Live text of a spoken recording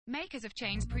Makers of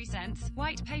Chains presents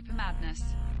White Paper Madness.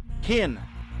 Kin,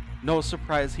 no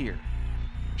surprise here.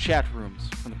 Chat rooms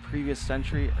from the previous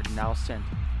century are now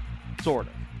sentient, sort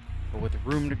of, but with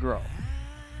room to grow.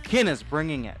 Kin is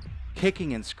bringing it,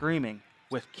 kicking and screaming,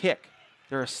 with Kick,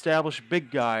 their established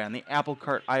big guy on the Apple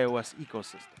Cart iOS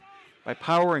ecosystem. By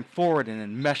powering forward and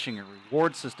enmeshing a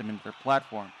reward system into their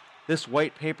platform, this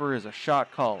white paper is a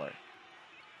shot caller.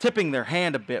 Tipping their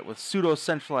hand a bit with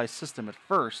pseudo-centralized system at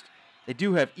first, they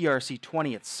do have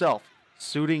ERC20 itself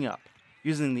suiting up,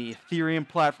 using the Ethereum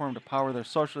platform to power their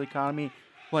social economy,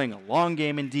 playing a long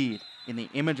game indeed in the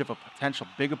image of a potential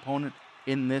big opponent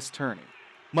in this tourney.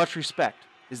 Much respect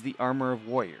is the armor of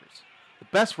warriors. The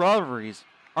best rivalries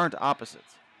aren't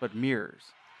opposites, but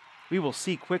mirrors. We will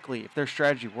see quickly if their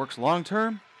strategy works long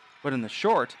term, but in the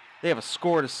short, they have a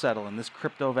score to settle in this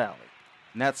crypto valley,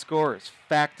 and that score is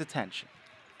fact attention.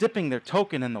 Dipping their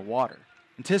token in the water,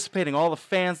 anticipating all the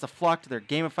fans to flock to their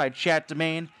gamified chat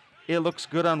domain, it looks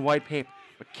good on white paper,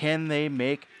 but can they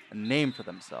make a name for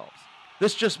themselves?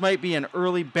 This just might be an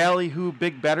early ballyhoo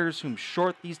big bettors whom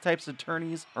short these types of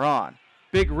tourneys are on.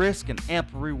 Big risk and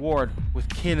ample reward with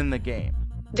Kin in the game.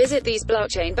 Visit these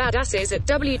blockchain badasses at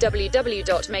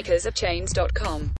www.makersofchains.com.